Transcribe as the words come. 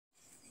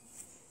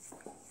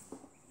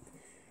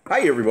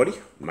Hi everybody,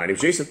 my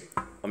name's Jason.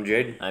 I'm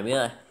Jade. I'm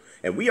Eli.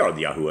 And we are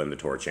the Yahuwah and the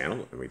Torah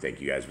channel, and we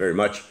thank you guys very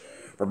much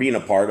for being a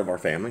part of our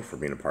family, for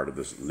being a part of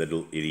this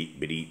little itty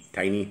bitty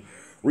tiny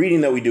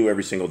reading that we do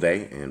every single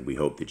day. And we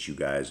hope that you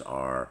guys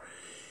are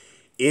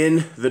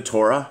in the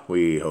Torah.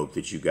 We hope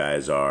that you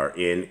guys are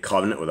in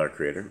covenant with our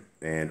Creator.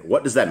 And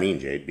what does that mean,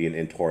 Jade, being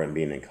in Torah and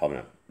being in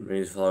covenant? It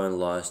means following the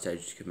law,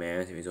 statutes,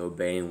 commandments. It means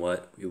obeying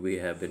what we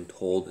have been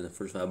told in the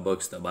first 5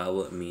 books of the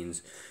Bible. It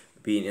means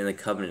being in the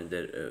covenant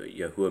that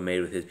Yahuwah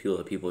made with his people,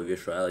 the people of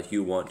Israel. If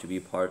you want to be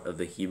part of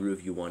the Hebrew,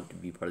 if you want to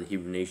be part of the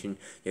Hebrew nation,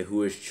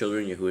 Yahuwah's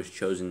children, Yahuwah's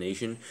chosen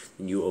nation,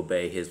 then you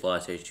obey his law,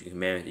 statutes, and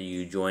commandments. That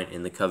you join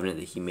in the covenant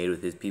that he made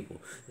with his people.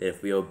 That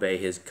if we obey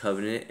his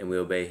covenant and we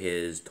obey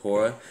his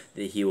Torah,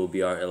 that he will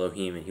be our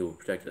Elohim and he will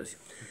protect us.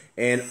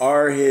 And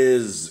are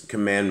his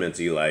commandments,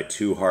 Eli,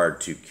 too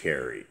hard to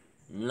carry?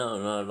 No,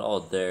 not at all.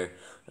 They're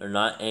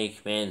not any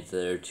commands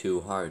that are too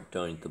hard.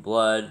 Don't eat the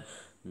blood.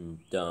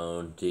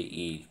 Don't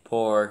eat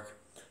pork.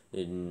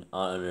 Didn't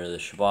honor the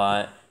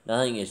Shabbat.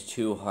 Nothing is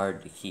too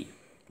hard to keep.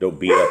 Don't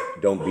beat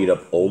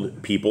up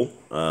old people.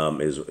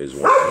 Is one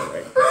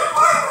thing, right?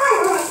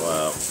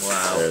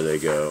 Wow. There they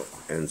go.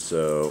 And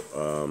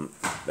so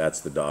that's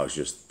the dogs.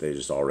 They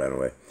just all ran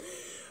away.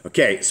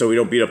 Okay, so we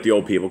don't beat up the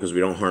old people because we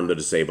don't harm the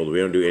disabled. We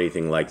don't do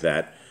anything like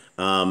that.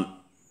 I'm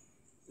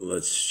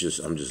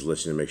just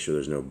listening to make sure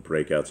there's no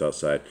breakouts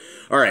outside.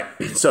 All right,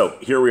 so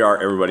here we are,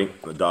 everybody.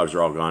 The dogs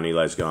are all gone.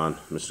 Eli's gone.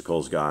 Mr.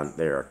 Cole's gone.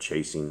 They are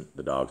chasing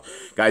the dogs.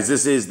 Guys,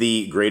 this is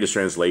the greatest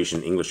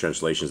translation, English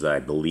translations that I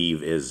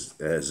believe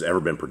has ever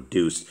been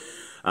produced.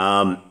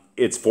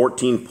 It's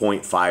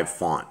 14.5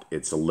 font.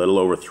 It's a little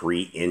over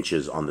 3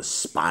 inches on the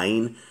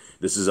spine.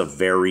 This is a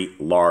very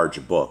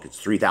large book. It's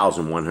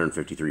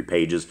 3,153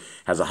 pages,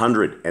 has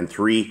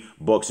 103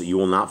 books that you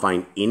will not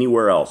find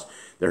anywhere else.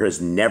 There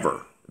has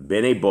never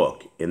been a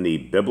book in the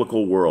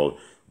biblical world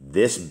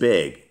this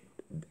big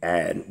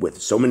and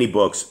with so many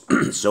books,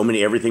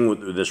 everything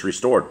with this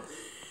restored.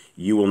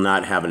 You will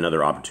not have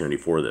another opportunity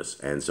for this.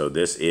 And so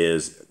this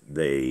is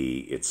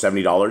it's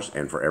 $70,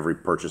 and for every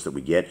purchase that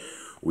we get,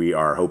 we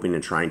are hoping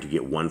and trying to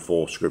get 1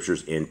 full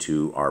scriptures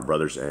into our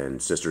brothers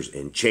and sisters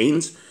in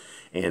chains.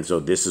 And so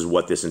this is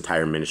what this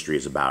entire ministry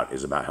is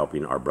about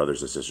helping our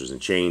brothers and sisters in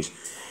chains,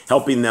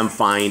 helping them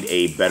find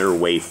a better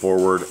way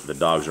forward. The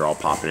dogs are all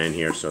popping in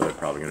here, so they're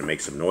probably going to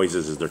make some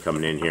noises as they're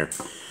coming in here.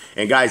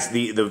 And guys,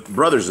 the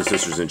brothers and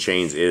sisters in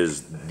chains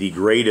is the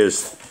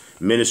greatest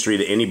ministry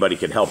that anybody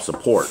could help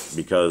support,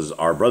 because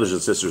our brothers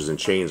and sisters in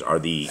chains are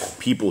the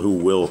people who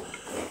will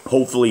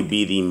hopefully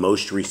be the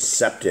most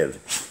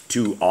receptive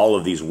to all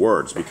of these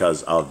words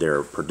because of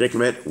their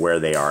predicament, where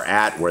they are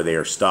at, where they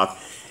are stuck.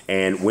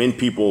 And when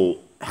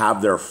people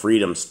have their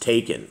freedoms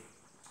taken,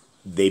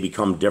 they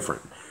become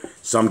different.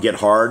 Some get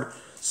hard,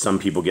 some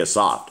people get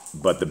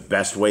soft. But the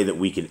best way that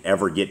we can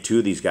ever get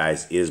to these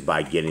guys is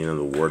by getting in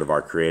the word of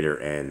our Creator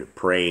and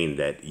praying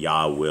that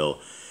Yah will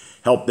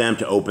help them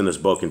to open this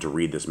book and to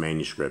read this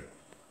manuscript.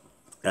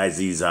 Guys,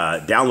 these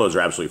downloads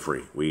are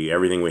absolutely free.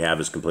 Everything we have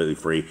is completely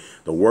free.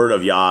 The word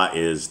of Yah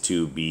is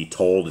to be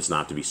told, it's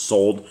not to be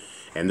sold.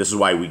 And this is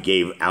why we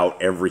gave out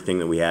everything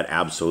that we had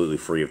absolutely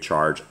free of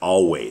charge,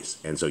 always.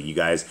 And so you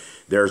guys,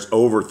 there's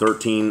over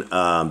 13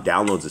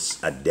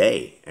 downloads a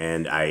day.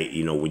 And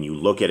when you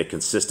look at a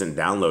consistent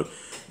download,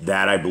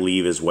 that I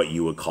believe is what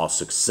you would call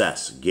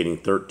success. Getting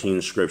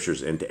 13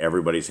 scriptures into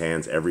everybody's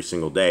hands every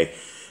single day,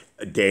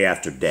 day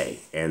after day.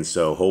 And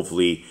so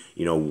hopefully,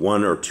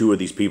 1 or 2 of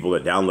these people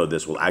that download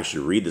this will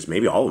actually read this.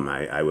 Maybe all of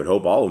them. I would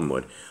hope all of them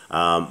would.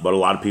 But a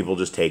lot of people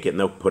just take it and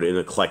they'll put it in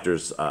a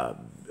collector's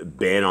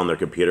bin on their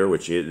computer,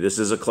 this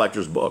is a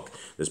collector's book.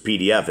 This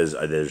PDF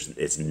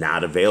it's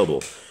not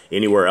available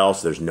anywhere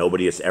else. There's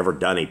nobody that's ever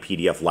done a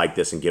PDF like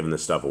this and given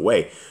this stuff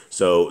away.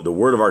 So the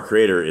word of our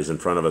Creator is in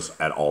front of us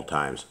at all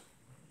times.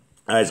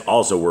 Guys,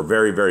 also, we're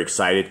very, very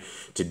excited.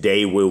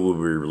 Today we will be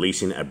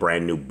releasing a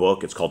brand new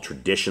book. It's called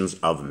Traditions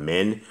of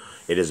Men.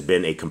 It has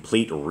been a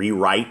complete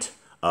rewrite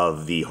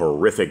of the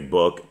horrific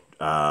book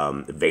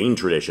Vain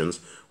Traditions,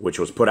 which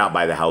was put out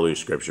by the Hallelujah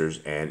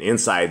Scriptures, and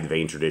inside the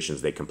Vain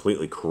Traditions, they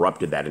completely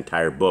corrupted that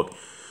entire book.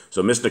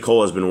 So Miss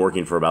Nicole has been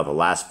working for about the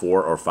last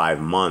 4 or 5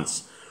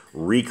 months,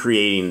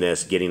 recreating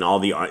this, getting all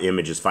the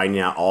images,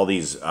 finding out all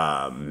these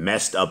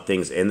messed up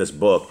things in this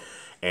book.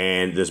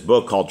 And this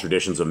book called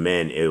Traditions of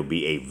Men, it will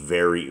be a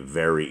very,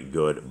 very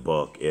good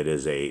book. It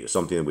is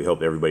something that we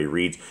hope everybody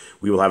reads.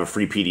 We will have a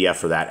free PDF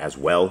for that as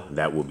well.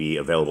 That will be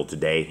available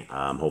today,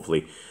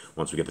 hopefully,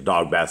 once we get the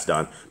dog baths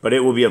done. But it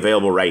will be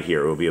available right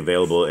here. It will be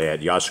available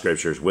at Yah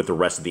Scriptures with the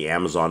rest of the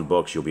Amazon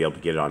books. You'll be able to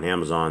get it on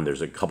Amazon.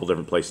 There's a couple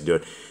different places to do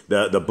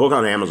it. The book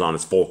on Amazon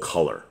is full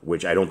color,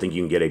 which I don't think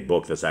you can get a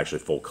book that's actually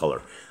full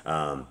color.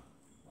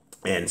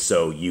 And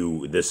so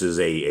this is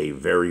a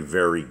very,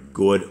 very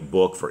good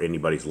book for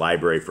anybody's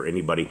library, for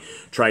anybody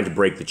trying to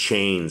break the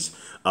chains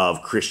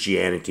of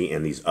Christianity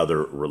and these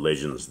other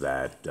religions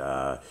that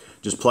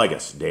just plague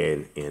us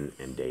day in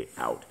and day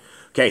out.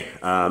 Okay,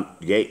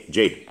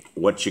 Jade.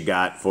 what you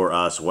got for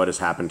us? What has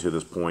happened to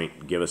this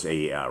point? Give us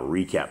a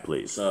recap,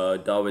 please.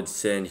 David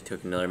sinned. He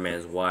took another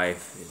man's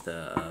wife.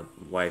 The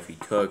wife he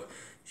took,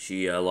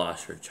 she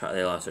lost her child.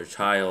 They lost their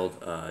child.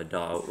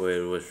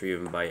 David was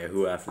forgiven by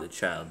Yahuwah after the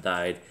child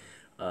died.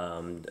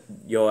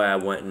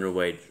 Joab went and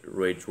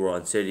waged war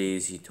on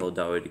cities. He told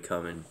David to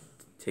come and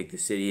take the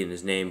city in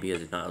his name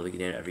because it's not really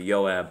named after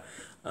Joab.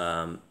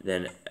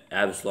 Then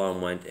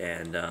Absalom went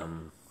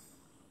and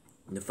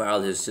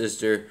defiled his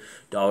sister.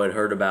 David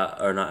heard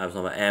about, or not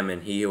Absalom, but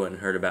Ammon. He went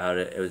and heard about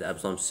it. It was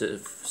Absalom's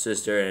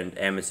sister and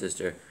Ammon's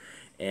sister.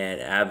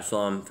 And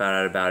Absalom found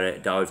out about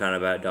it. David found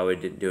out about it.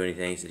 David didn't do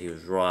anything. He said he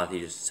was wroth.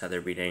 He just sat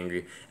there being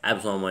angry.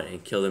 Absalom went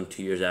and killed him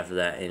 2 years after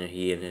that. And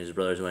he and his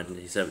brothers went and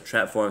he set up a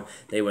trap for him.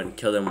 They went and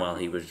killed him while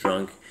he was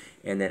drunk.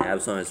 And then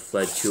Absalom has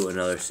fled to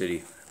another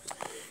city.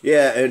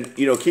 Yeah, and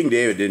King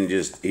David didn't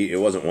just, it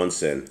wasn't one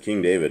sin.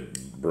 King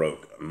David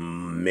broke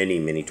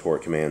many Torah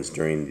commands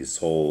during this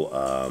whole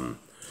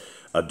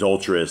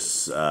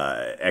adulterous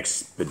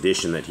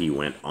expedition that he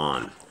went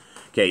on.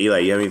 Okay, Eli,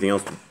 you have anything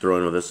else to throw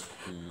in with this?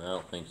 I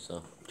don't think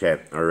so.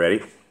 Okay, are you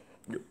ready?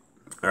 Yep.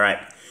 All right.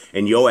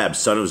 And Joab,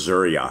 son of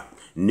Zeruiah,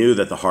 knew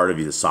that the heart of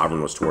the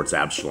sovereign was towards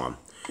Absalom.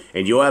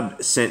 And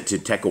Joab sent to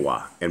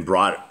Tekoa and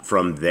brought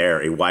from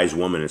there a wise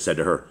woman and said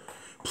to her,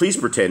 "Please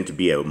pretend to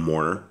be a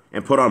mourner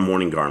and put on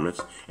mourning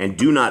garments, and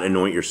do not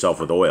anoint yourself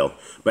with oil,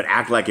 but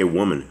act like a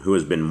woman who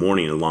has been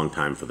mourning a long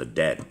time for the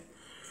dead."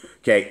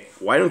 Okay,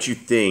 why don't you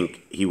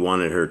think he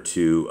wanted her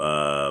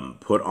to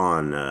put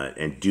on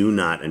and do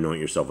not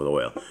anoint yourself with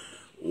oil?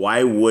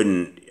 Why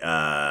wouldn't he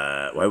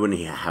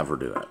have her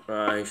do that?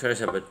 He's trying to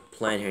set up a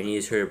plan here. He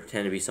needs her to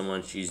pretend to be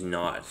someone she's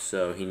not.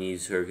 So he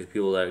needs her, because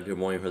people that are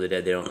mourning for the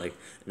dead, they don't like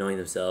anoint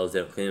themselves, they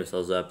don't clean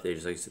themselves up, they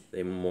just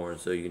they mourn.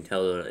 So you can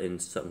tell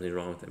something's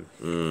wrong with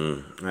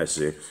them. I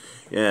see.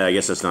 Yeah, I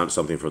guess that's not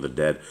something for the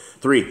dead.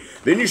 3,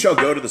 then you shall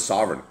go to the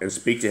sovereign and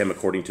speak to him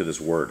according to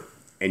this word.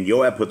 And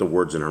Joab put the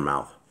words in her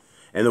mouth.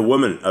 And the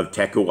woman of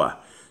Tekoa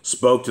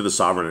spoke to the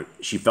sovereign.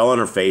 She fell on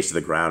her face to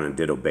the ground and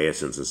did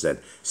obeisance and said,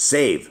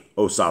 "Save,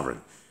 O sovereign."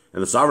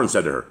 And the sovereign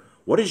said to her,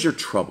 "What is your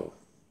trouble?"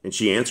 And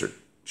she answered,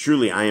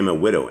 "Truly I am a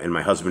widow, and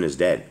my husband is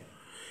dead.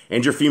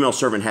 And your female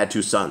servant had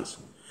 2 sons,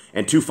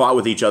 and 2 fought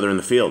with each other in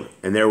the field,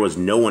 and there was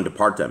no one to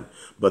part them,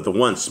 but the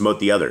one smote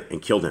the other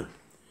and killed him.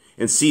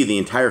 And see, the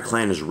entire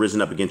clan has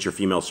risen up against your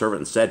female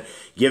servant and said,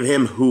 'Give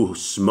him who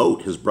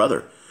smote his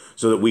brother,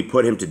 so that we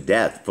put him to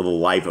death for the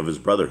life of his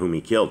brother whom he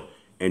killed,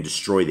 and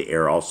destroy the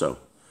heir also.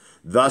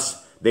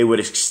 Thus they would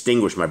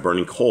extinguish my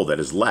burning coal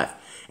that is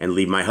left, and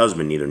leave my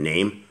husband neither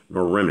name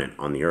nor remnant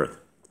on the earth.'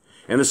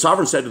 And the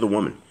sovereign said to the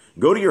woman,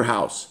 'Go to your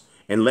house,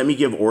 and let me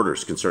give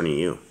orders concerning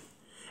you.'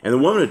 And the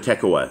woman of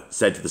Tekoa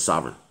said to the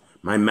sovereign,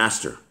 'My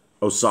master,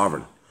 O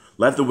sovereign,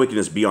 let the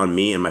wickedness be on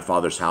me and my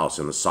father's house,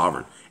 and the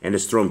sovereign and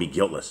his throne be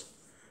guiltless.'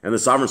 And the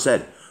sovereign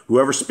said,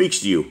 'Whoever speaks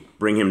to you,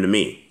 bring him to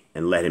me,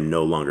 and let him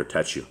no longer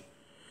touch you.'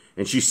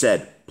 And she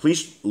said,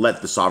 'Please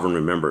let the sovereign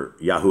remember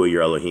Yahuwah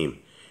your Elohim,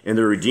 and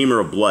the Redeemer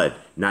of blood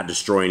not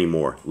destroy any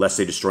more, lest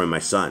they destroy my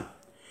son.'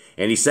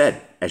 And he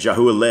said, 'As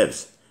Yahuwah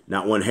lives,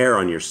 not one hair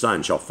on your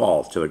son shall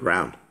fall to the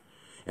ground.'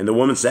 And the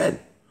woman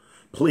said,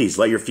 'Please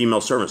let your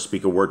female servant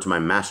speak a word to my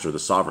master the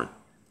sovereign.'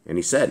 And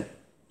he said,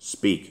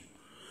 'Speak.'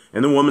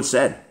 And the woman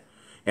said,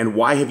 'And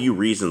why have you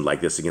reasoned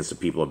like this against the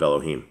people of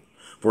Elohim?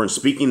 For in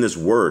speaking this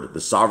word,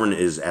 the sovereign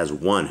is as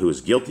one who is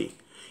guilty,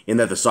 in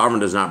that the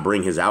sovereign does not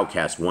bring his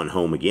outcast one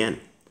home again.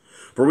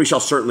 For we shall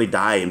certainly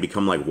die and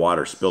become like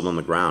water spilled on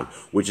the ground,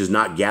 which is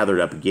not gathered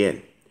up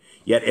again.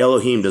 Yet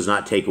Elohim does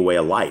not take away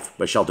a life,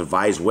 but shall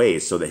devise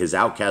ways so that his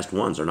outcast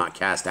ones are not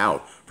cast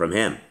out from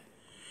him.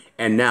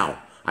 And now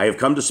I have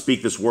come to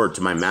speak this word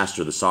to my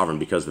master the sovereign,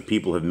 because the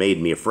people have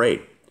made me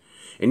afraid.'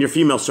 And your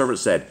female servant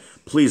said,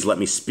 'Please let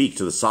me speak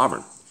to the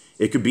sovereign.'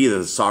 It could be that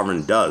the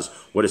sovereign does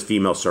what his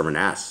female servant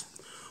asks.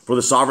 For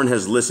the sovereign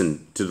has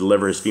listened to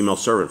deliver his female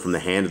servant from the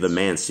hand of the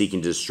man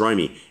seeking to destroy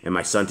me and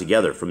my son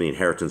together from the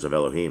inheritance of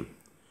Elohim."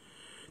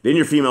 Then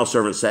your female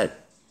servant said,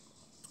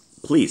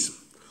 "Please,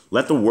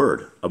 let the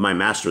word of my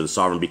master the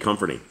sovereign be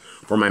comforting.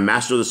 For my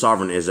master the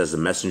sovereign is as the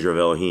messenger of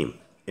Elohim,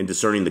 in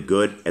discerning the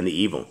good and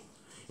the evil.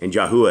 And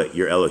Yahuwah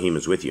your Elohim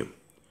is with you."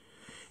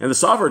 And the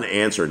sovereign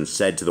answered and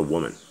said to the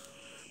woman,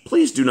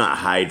 "Please do not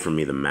hide from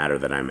me the matter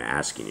that I am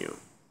asking you."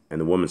 And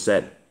the woman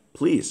said,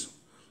 "Please,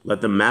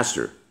 let the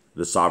master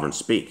the sovereign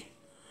speak."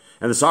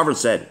 And the sovereign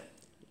said,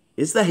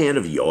 "Is the hand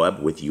of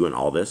Joab with you in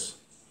all this?"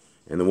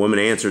 And the woman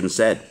answered and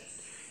said,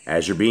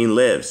 "As your being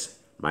lives,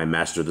 my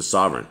master the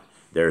sovereign,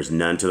 there is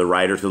none to the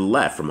right or to the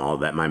left from all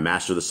that my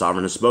master the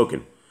sovereign has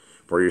spoken.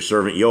 For your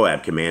servant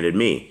Joab commanded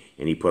me,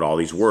 and he put all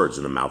these words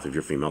in the mouth of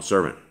your female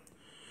servant.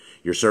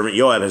 Your servant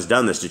Joab has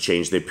done this to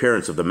change the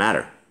appearance of the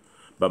matter.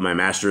 But my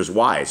master is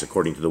wise,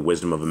 according to the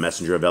wisdom of a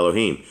messenger of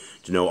Elohim,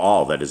 to know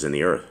all that is in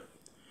the earth."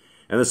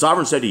 And the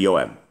sovereign said to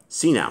Joab,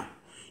 "See now,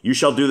 you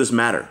shall do this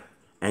matter,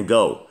 and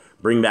go,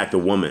 bring back the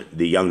woman,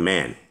 the young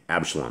man,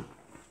 Absalom."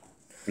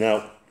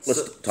 Now,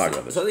 let's talk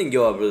about this. So I think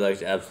Joab really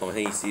likes Absalom. I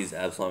think he sees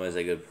Absalom as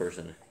a good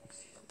person.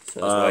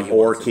 So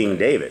Or King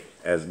David,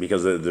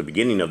 because the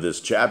beginning of this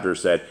chapter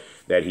said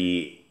that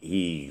he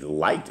he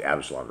liked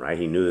Absalom, right?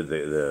 He knew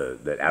that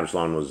that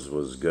Absalom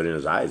was good in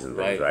his eyes and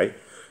things, right?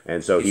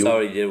 And so he saw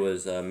what he did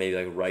was maybe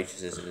like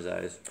righteousness in his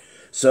eyes.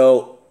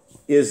 So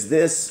is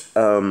this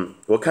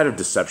what kind of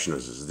deception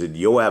is this? Did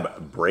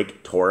Joab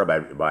break Torah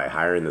by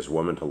hiring this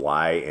woman to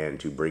lie and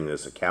to bring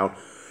this account?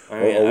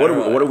 I mean,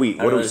 or what are we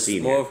seeing?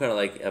 It's more kind of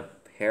like a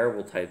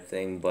parable type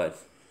thing, but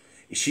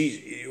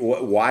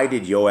why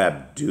did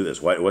Joab do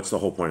this? What's the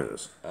whole point of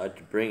this? To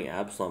bring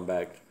Absalom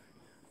back.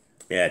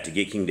 Yeah, to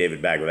get King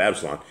David back with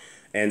Absalom.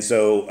 And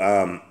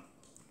so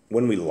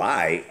when we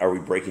lie, are we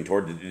breaking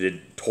Torah?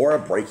 Did Torah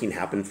breaking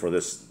happen for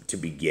this to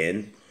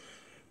begin?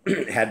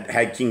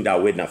 had King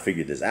David not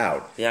figured this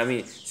out? Yeah, I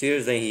mean, see,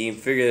 here's the thing: he can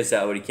figure this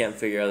out, but he can't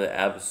figure out that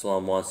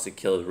Absalom wants to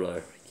kill his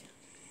brother.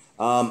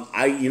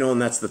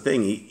 And that's the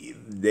thing.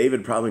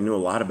 David probably knew a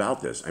lot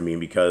about this. I mean,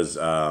 because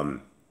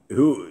Absalom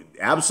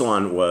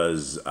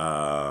was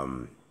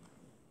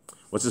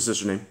what's his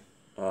sister name?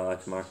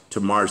 Tamar.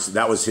 Tamar's,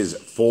 that was his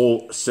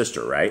full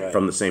sister, right?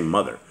 From the same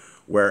mother.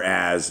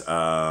 Whereas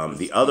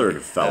the other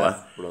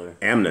fella,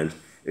 Amnon,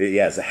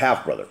 is a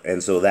half brother,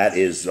 and so that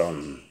is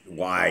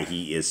why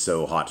he is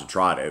so hot to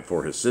trot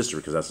for his sister,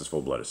 because that's his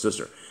full blooded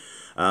sister.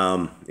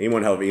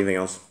 Anyone help? Anything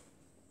else?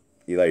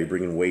 Eli, you're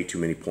bringing way too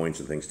many points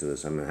and things to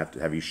this. I'm gonna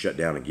have you shut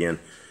down again,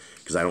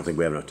 because I don't think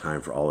we have enough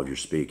time for all of your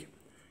speak.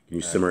 Can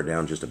you simmer it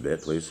down just a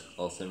bit, please?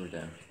 I'll simmer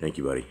down. Thank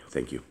you, buddy.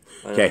 Thank you.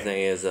 Another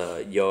thing is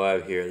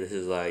Joab here. This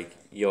is like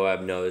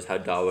Joab knows how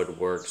David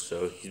works,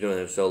 so he's been with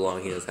him so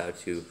long. He knows how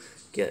to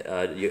get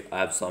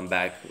Absalom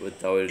back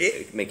with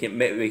David, making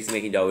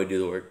David do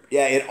the work.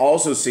 Yeah, it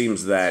also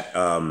seems that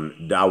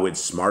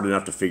David's smart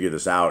enough to figure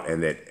this out,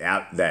 and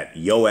that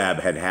Joab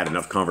had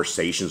enough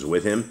conversations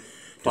with him.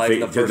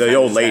 The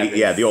old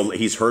lady,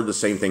 he's heard the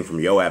same thing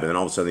from Joab, and then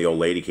all of a sudden the old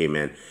lady came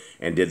in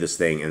and did this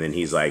thing, and then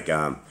he's like,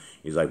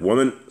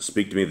 woman,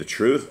 speak to me the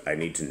truth. I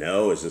need to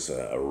know. Is this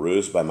a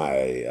ruse by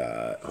my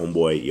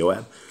homeboy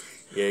Joab?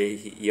 Yeah,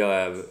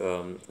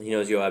 Joab. He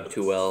knows Joab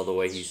too well, the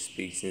way he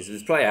speaks. And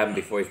it's probably happened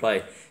before. He's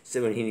probably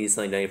said when he needs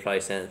something done, he probably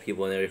sent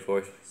people in there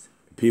before.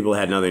 People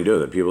had nothing to do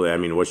with it. People, I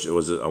mean, was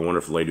it? I wonder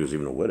if the lady was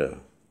even a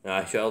widow.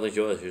 I don't think she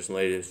was. She's some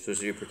lady that's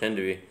supposed to pretend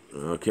to be.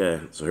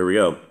 Okay, so here we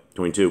go.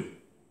 22.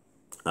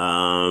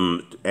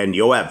 And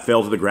Joab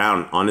fell to the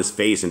ground on his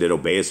face and did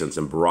obeisance,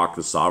 and Barak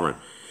the sovereign.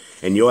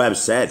 And Joab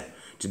said,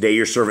 "Today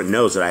your servant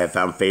knows that I have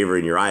found favor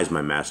in your eyes,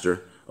 my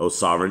master, O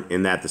sovereign,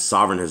 in that the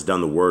sovereign has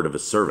done the word of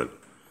his servant."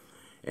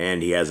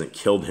 And he hasn't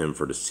killed him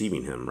for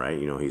deceiving him, right?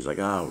 He's like,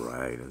 oh,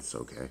 right, it's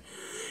okay.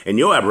 And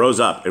Joab rose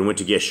up and went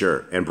to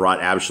Geshur and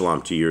brought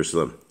Absalom to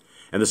Jerusalem.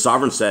 And the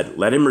sovereign said,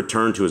 "Let him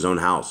return to his own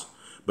house,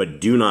 but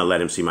do not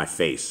let him see my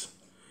face."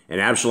 And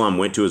Absalom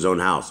went to his own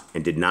house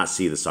and did not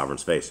see the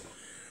sovereign's face.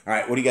 All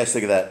right, what do you guys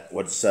think of that?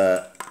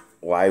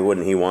 Why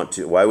wouldn't he want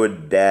to? Why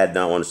would dad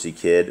not want to see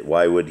kid?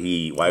 Why would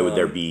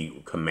there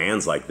be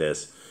commands like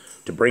this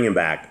to bring him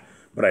back?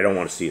 But I don't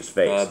want to see his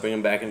face. Bring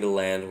him back into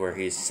land where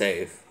he's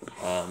safe,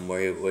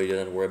 where he doesn't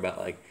have to worry about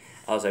like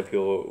outside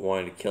people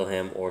wanting to kill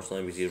him or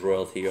something because he's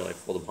royalty, or like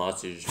hold him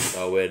hostage to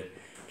David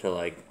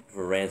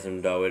for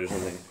ransom David or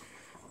something.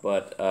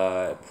 But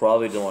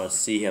probably don't want to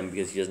see him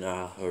because he doesn't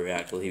know how to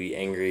react. Will he be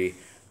angry?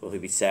 Will he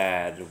be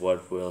sad?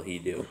 What will he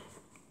do?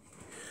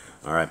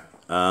 All right.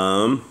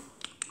 Where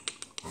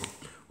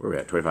are we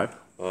at? 25?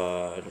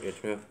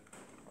 25.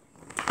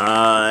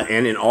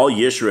 And in all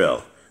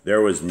Yisrael,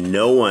 there was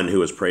no one who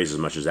was praised as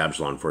much as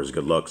Absalom for his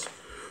good looks.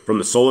 From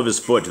the sole of his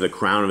foot to the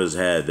crown of his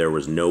head, there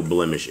was no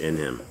blemish in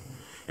him.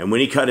 And when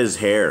they cut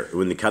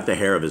the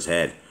hair of his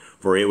head,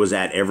 for it was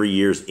at every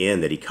year's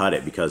end that he cut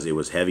it, because it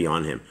was heavy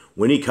on him.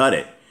 When he cut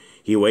it,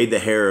 he weighed the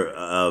hair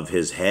of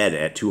his head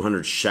at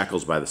 200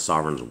 shekels by the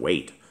sovereign's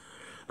weight.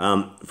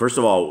 First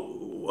of all,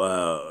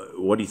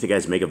 what do you think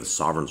guys make of the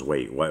sovereign's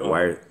weight?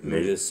 Why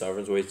maybe the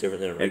sovereign's weight is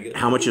different than a regular?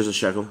 How much is a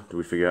shekel? Did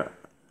we figure out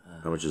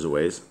how much it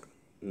weighs?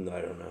 No,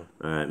 I don't know.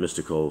 All right,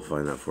 Mr. Cole will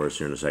find that for us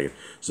here in a second.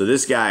 So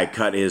this guy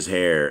cut his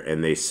hair,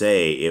 and they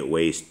say it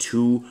weighs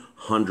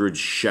 200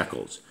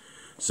 shekels.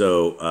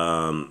 So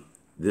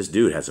this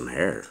dude had some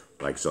hair,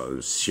 like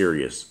some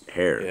serious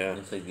hair. Yeah,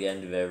 it's like the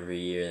end of every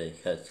year that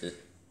he cuts it.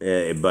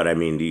 But I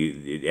mean,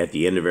 at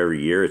the end of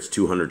every year, it's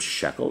 200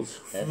 shekels.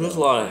 That's a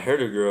lot of hair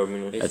to grow. I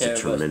mean, that's a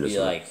tremendous. Must be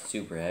like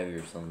super heavy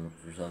or something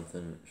for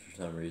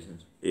some reason.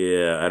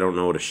 Yeah, I don't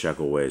know what a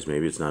shekel weighs.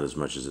 Maybe it's not as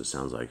much as it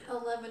sounds like.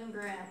 11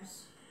 grams.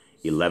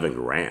 11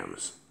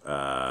 grams.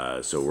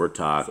 So we're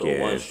talking.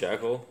 So 1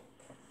 shekel.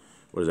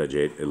 What is that,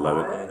 Jade?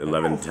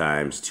 11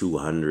 times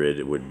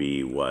 200 would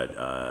be what?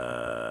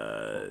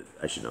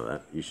 I should know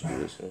that. You should do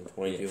this.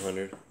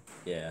 2,200.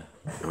 Yeah.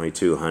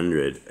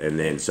 2,200, and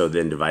then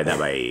divide that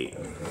by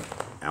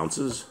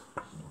ounces.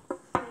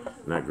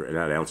 Not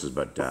ounces,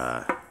 but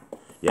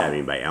yeah, I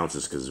mean by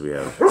ounces, because we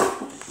have.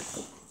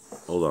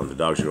 Hold on, the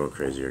dogs are going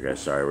crazy here, guys.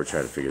 Sorry, we're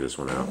trying to figure this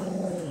one out.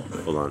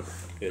 Hold on.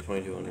 Yeah,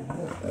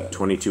 2,200.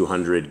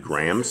 2,200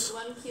 grams.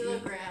 1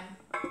 kilogram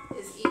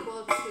is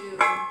equal to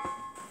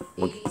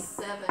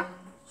 87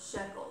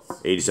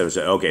 shekels.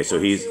 87. Okay, so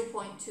he's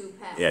 2.2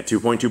 pounds. Yeah,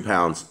 2.2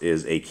 pounds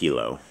is a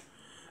kilo.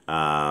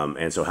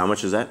 And so how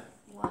much is that?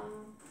 1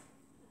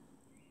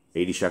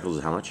 80 shekels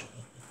is how much?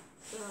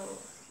 So,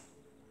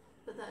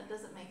 but that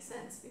doesn't make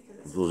sense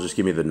because it's. Well, just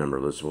give me the number.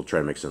 We'll try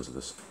to make sense of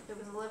this. It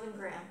was 11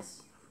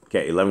 grams.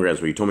 Okay, 11 grams.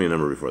 But you told me a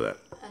number before that.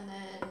 And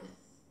then,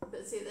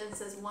 but see, then it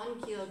says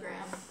 1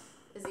 kilogram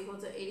is equal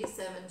to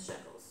 87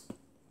 shekels.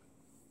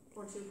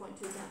 Or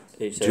 2.2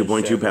 pounds.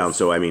 2.2 pounds.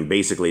 So, I mean,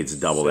 basically it's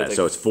double that. Like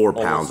so it's 4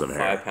 pounds of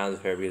hair. 5 pounds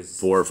of hair because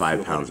 4 or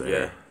 5 pounds of yeah.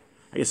 hair.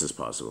 I guess it's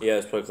possible. Yeah,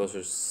 it's probably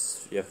closer.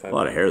 Yeah, 5. A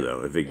lot of hair,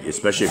 though.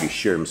 Especially if he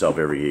sheared himself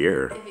every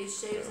year. If he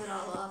shaves it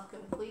all off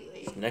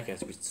completely. His neck has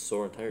to be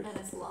sore and tired. And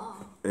it's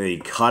long. And he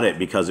cut it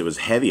because it was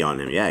heavy on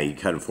him. Yeah, he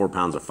cut 4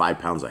 pounds of 5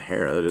 pounds of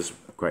hair. That is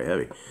quite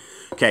heavy.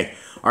 Okay.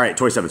 All right,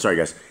 27. Sorry,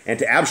 guys. And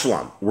to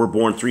Absalom were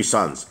born 3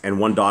 sons and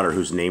 1 daughter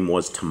whose name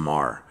was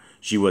Tamar.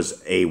 She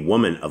was a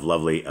woman of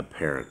lovely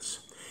appearance.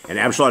 And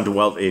Absalom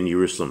dwelt in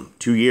Jerusalem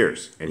 2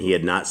 years, and he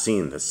had not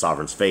seen the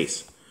sovereign's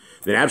face.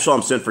 Then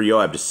Absalom sent for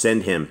Joab to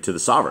send him to the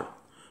sovereign,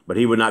 but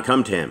he would not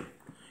come to him.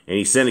 And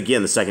he sent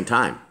again the second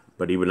time,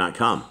 but he would not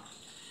come.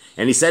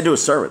 And he said to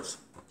his servants,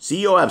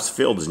 see, Joab's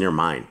field is near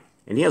mine,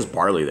 and he has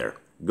barley there.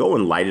 Go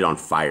and light it on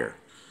fire.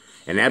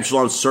 And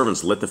Absalom's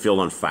servants lit the field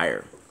on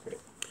fire.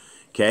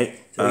 Okay?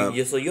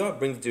 So Joab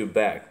brings the dude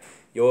back.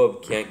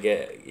 Joab can't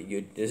get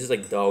you. This is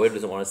like David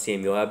doesn't want to see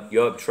him.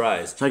 Joab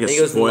tries. It's like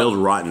a spoiled,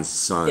 rotten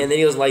son. And then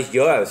he goes like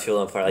Joab's field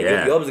on fire. Like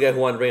Yeah. Joab's the guy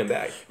who wanted to bring him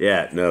back.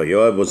 Yeah, no,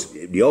 Joab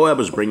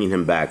was bringing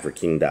him back for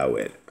King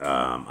David.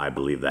 I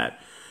believe that.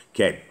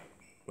 Okay.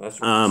 Well, that's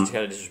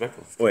kind of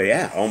disrespectful. Well,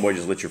 yeah, homeboy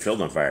just lit your field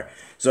on fire.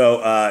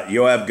 So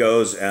Joab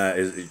goes.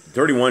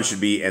 31 should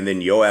be, and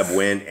then Joab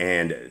went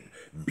and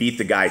beat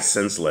the guy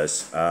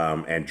senseless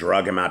and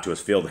drug him out to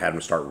his field, had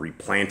him start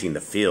replanting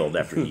the field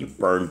after he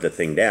burned the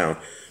thing down.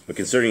 But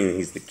considering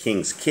he's the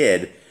king's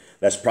kid,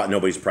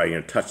 nobody's probably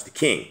going to touch the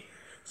king.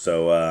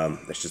 So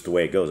that's just the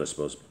way it goes, I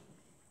suppose.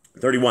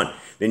 31.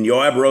 Then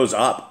Joab rose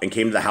up and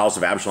came to the house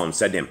of Absalom and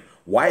said to him,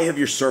 why have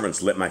your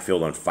servants lit my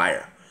field on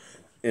fire?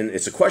 And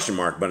it's a question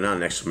mark, but not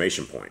an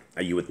exclamation point.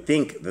 You would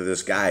think that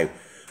this guy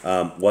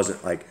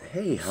wasn't like,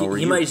 hey, how are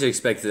you? He might just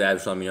expect that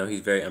Absalom,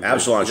 he's very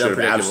Absalom should have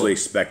absolutely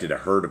expected a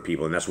herd of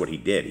people, and that's what he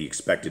did. He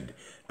expected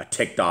a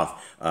ticked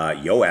off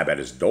Joab at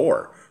his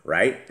door,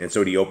 right? And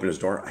so he opened his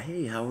door.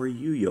 Hey, how are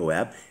you,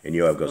 Joab? And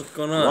Joab goes, what's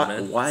going on,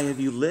 man? Why have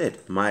you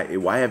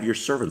why have your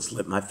servants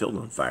lit my field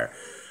on fire?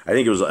 I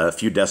think it was a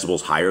few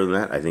decibels higher than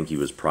that. I think he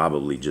was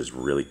probably just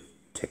really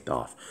ticked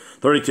off.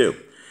 32.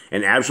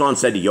 And Absalom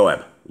said to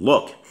Joab,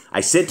 look, I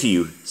sent to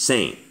you,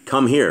 saying,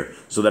 come here,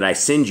 so that I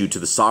send you to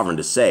the sovereign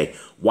to say,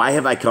 why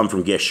have I come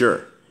from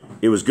Geshur?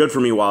 It was good for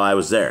me while I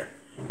was there.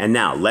 And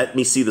now let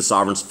me see the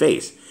sovereign's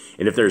face.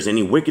 And if there is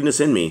any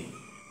wickedness in me,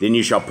 then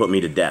you shall put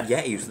me to death.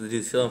 Yeah, he used to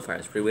do field on fire.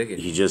 It's pretty wicked.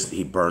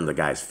 He burned the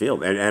guy's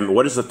field. And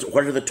what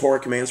are the Torah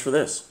commands for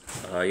this?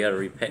 You got to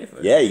repay for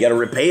it. Yeah, you got to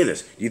repay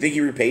this. Do you think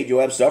he repaid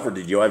Joab's stuff, or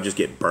did Joab just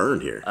get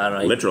burned here? I don't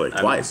know. Literally,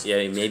 twice.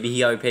 Yeah, maybe he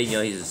got repaid.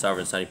 He's a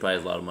sovereign son. He probably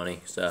has a lot of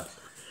money. So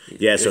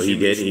yeah, so he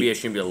did. It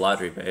shouldn't be a lot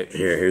to repay.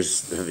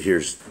 Here's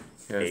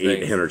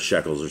 800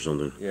 shekels or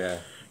something. Yeah.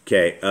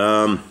 Okay.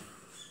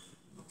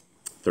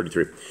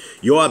 33.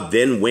 Joab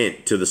then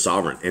went to the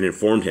sovereign and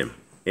informed him,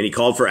 and he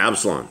called for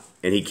Absalom.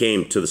 And he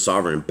came to the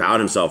sovereign and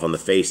bowed himself on the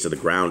face to the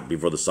ground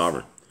before the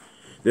sovereign.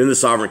 Then the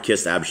sovereign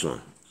kissed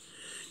Absalom.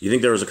 You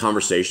think there was a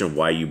conversation of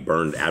why you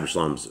burned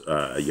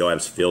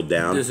Joab's field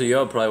down? So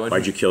Joab probably went.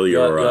 Why'd you kill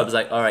your? Joab's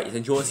like, all right,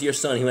 since you want to see your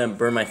son, he went and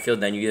burned my field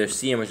down. You either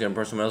see him or he's gonna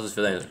burn someone else's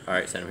field down. He's like, all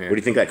right, send him here. What do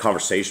you think that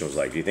conversation was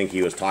like? Do you think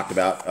he was talked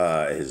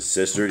about his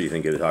sister? Do you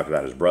think he talked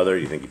about his brother?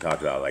 Do you think he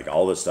talked about like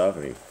all this stuff?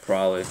 I mean,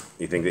 probably.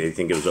 You think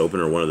it was open,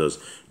 or one of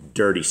those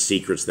dirty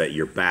secrets that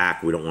you're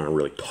back? We don't want to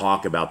really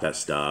talk about that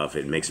stuff.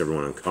 It makes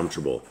everyone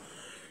uncomfortable.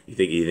 You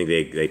think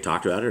they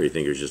talked about it, or you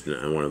think it was just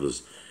one of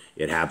those?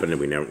 It happened, and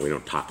we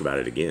don't talk about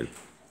it again.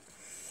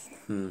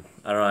 I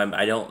don't know.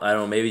 I don't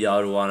know. Maybe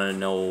David would want to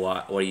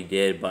know what he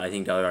did, but I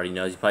think David already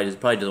knows. He probably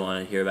doesn't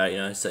want to hear about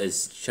it.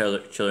 His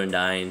children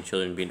dying,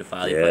 children being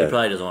defiled. Yeah. He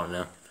probably doesn't want to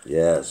know.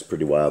 Yeah, it's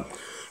pretty wild.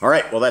 All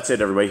right, well, that's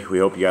it, everybody. We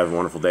hope you guys have a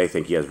wonderful day.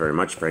 Thank you guys very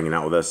much for hanging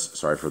out with us.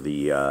 Sorry for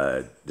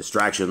the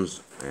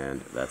distractions,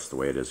 and that's the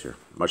way it is here.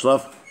 Much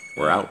love.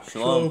 We're out.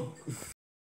 Shalom.